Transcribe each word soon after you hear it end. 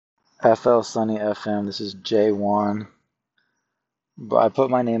FL Sunny FM. This is J1. But I put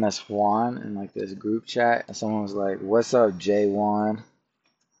my name as Juan in like this group chat, and someone was like, "What's up, J1?"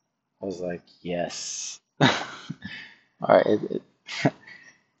 I was like, "Yes." All right.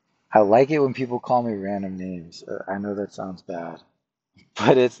 I like it when people call me random names. I know that sounds bad,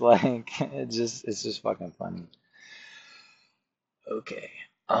 but it's like it's just fucking funny. Okay.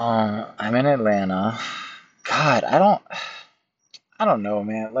 I'm in Atlanta. God, I don't know,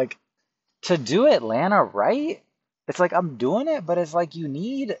 man. Like to do Atlanta right, it's like I'm doing it, but it's like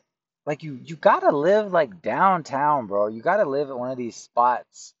you gotta live like downtown, bro. You gotta live at one of these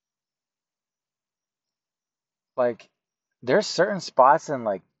spots. Like there's certain spots in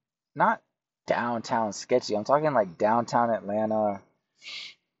like not downtown sketchy. I'm talking like downtown Atlanta.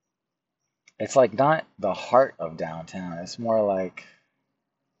 It's like not the heart of downtown. It's more like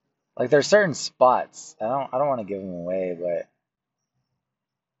there's certain spots. I don't want to give them away, but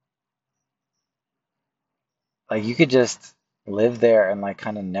like you could just live there and like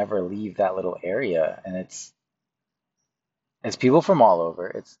kind of never leave that little area, and it's people from all over.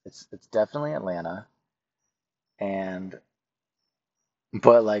 It's definitely Atlanta, and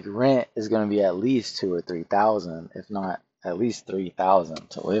but like rent is going to be at least 2 or 3 thousand, if not at least 3,000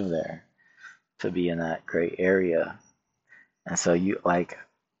 to live there, to be in that great area. And so you like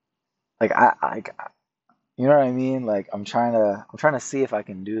you know what I mean? Like I'm trying to see if I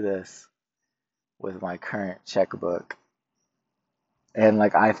can do this with my current checkbook, and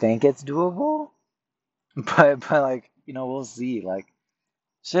like I think it's doable, but like we'll see. Like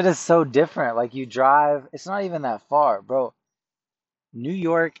shit is so different. Like you drive, it's not even that far, bro. New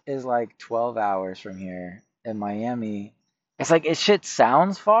York is like 12 hours from here, and Miami, it's like it shit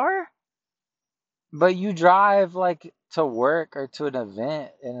sounds far, but you drive like to work or to an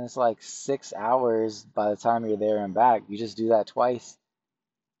event, and it's like 6 hours by the time you're there and back. You just do that twice,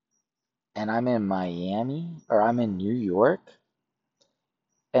 and I'm in Miami or I'm in New York,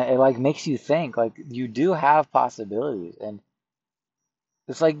 and it like makes you think like you do have possibilities, and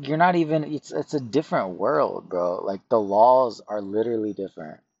it's like you're not even, it's a different world, bro. Like the laws are literally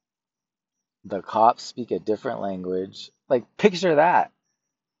different. The cops speak a different language. Like picture that.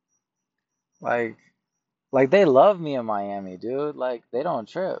 Like like they love me in Miami, dude. Like they don't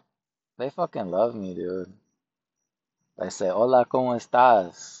trip. They fucking love me, dude. They say, "Hola, ¿cómo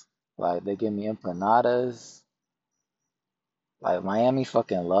estás?" Like they give me empanadas. Like Miami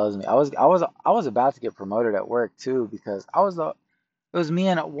fucking loves me. I was about to get promoted at work too because it was me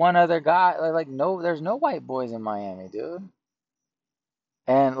and one other guy. Like no, there's no white boys in Miami, dude.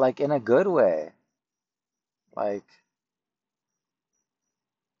 And like in a good way. Like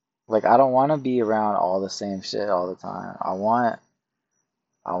like I don't want to be around all the same shit all the time. I want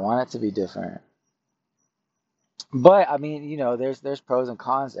it to be different. But I mean, there's pros and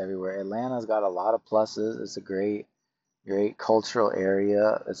cons everywhere. Atlanta's got a lot of pluses. It's a great cultural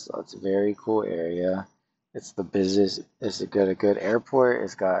area. It's a very cool area. It's the busiest. It's a good airport.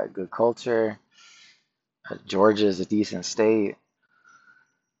 It's got good culture. Georgia is a decent state.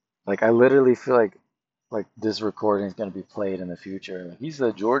 Like I literally feel like this recording is gonna be played in the future. Like he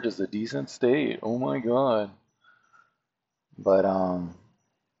said Georgia's a decent state. Oh my God. But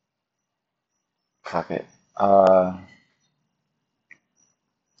fuck it. So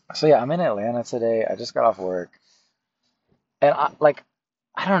yeah, I'm in Atlanta today. I just got off work. And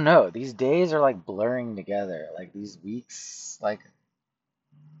I don't know. These days are like blurring together. Like these weeks, like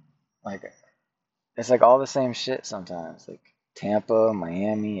it's like all the same shit sometimes. Like Tampa,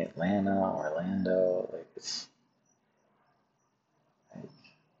 Miami, Atlanta, Orlando. Like it's like,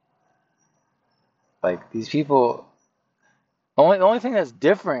 like these people. The only thing that's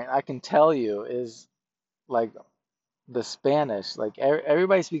different I can tell you is like the Spanish. Like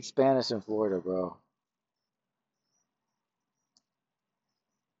everybody speaks Spanish in Florida, bro.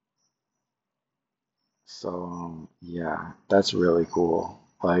 So yeah, that's really cool.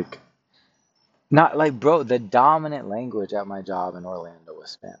 Like not like bro, the dominant language at my job in Orlando was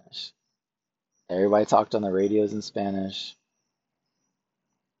Spanish. Everybody talked on the radios in Spanish.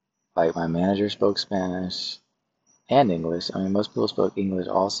 Like my manager spoke Spanish and English. I mean, most people spoke English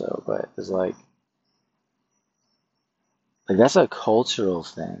also, but it's like that's a cultural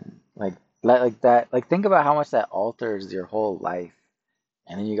thing. Like that. Like think about how much that alters your whole life.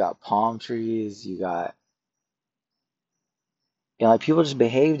 And then you got palm trees. You got like people just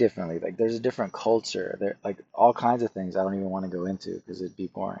behave differently. Like there's a different culture. There like all kinds of things I don't even want to go into because it'd be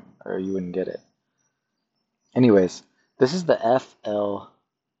boring or you wouldn't get it. Anyways, this is the FL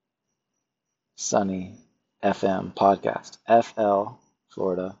Sunny FM podcast. FL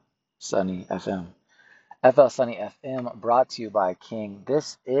Florida Sunny FM. FL Sunny FM brought to you by King.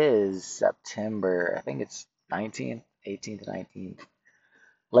 This is September, I think it's 19th, 18th to 19th,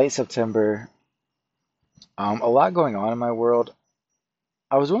 late September. A lot going on in my world.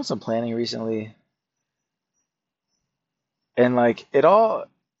 I was doing some planning recently, and like it all,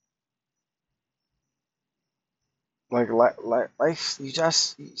 like you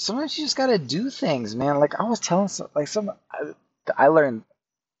just sometimes you just gotta do things, man. Like I was telling I learned,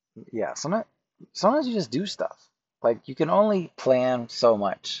 yeah. Sometimes you just do stuff. Like you can only plan so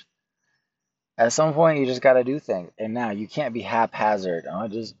much. At some point, you just got to do things. And now you can't be haphazard. Oh, I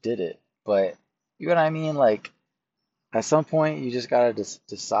just did it. But you know what I mean? Like at some point, you just got to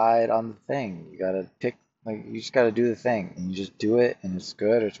decide on the thing. You got to pick, like, you just got to do the thing. And you just do it, and it's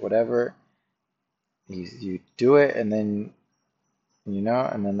good, it's whatever. You do it, and then,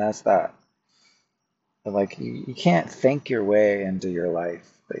 and then that's that. But, like, you can't think your way into your life.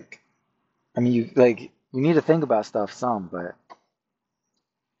 Like, I mean, you need to think about stuff some, but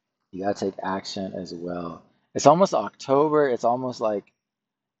you got to take action as well. It's almost October. It's almost like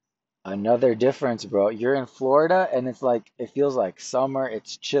another difference, bro. You're in Florida and it's like it feels like summer,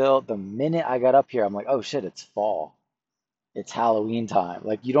 it's chill. The minute I got up here, I'm like, oh shit, it's fall. It's Halloween time.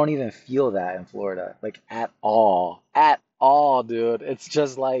 Like you don't even feel that in Florida, like at all. At all, dude. It's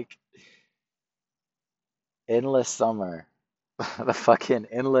just like endless summer. The fucking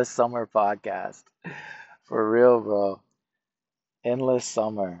endless summer podcast. For real, bro. Endless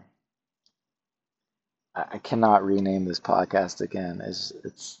summer. I cannot rename this podcast again.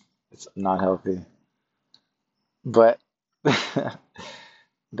 It's not healthy. But the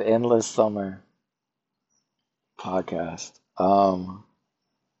endless summer podcast.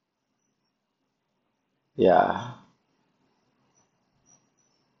 Yeah.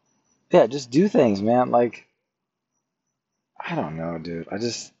 Yeah, just do things, man. Like, I don't know, dude.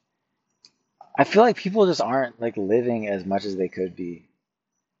 I feel like people just aren't like living as much as they could be.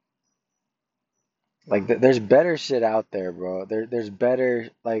 Like, there's better shit out there, bro. There's better,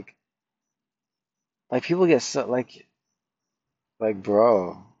 like people get so,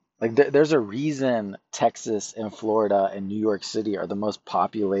 bro. Like, there's a reason Texas and Florida and New York City are the most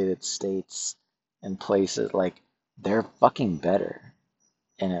populated states and places. Like, they're fucking better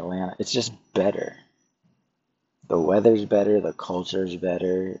in Atlanta. It's just better. The weather's better, the culture's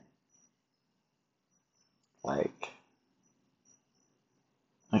better. Like,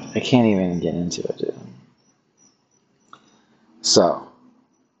 I can't even get into it, dude. So,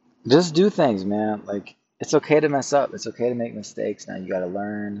 just do things, man. Like, it's okay to mess up. It's okay to make mistakes. Now you gotta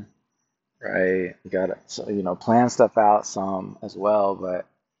learn, right? You gotta, so, plan stuff out some as well. But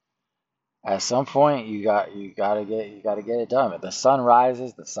at some point, you gotta get it done. The sun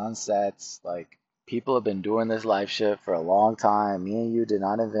rises, the sun sets. Like, people have been doing this life shit for a long time. Me and you did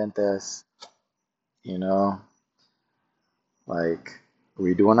not invent this, you know. Like,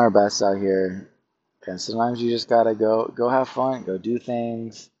 we're doing our best out here. And sometimes you just gotta go have fun, go do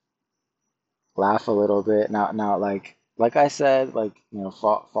things, laugh a little bit. Now, like I said, like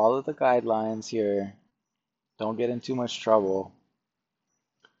follow the guidelines here. Don't get in too much trouble.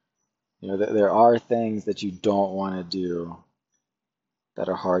 There are things that you don't want to do that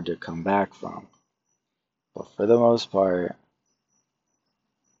are hard to come back from. But for the most part,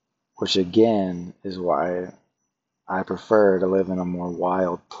 which again is why I prefer to live in a more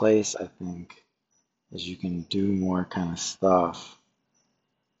wild place, I think, is you can do more kind of stuff,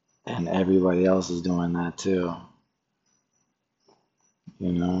 and everybody else is doing that too.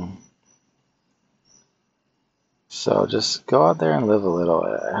 You know. So just go out there and live a little.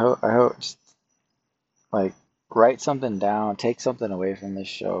 I hope just like write something down, take something away from this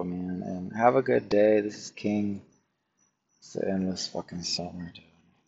show, man, and have a good day. This is King. It's the endless fucking summer, dude.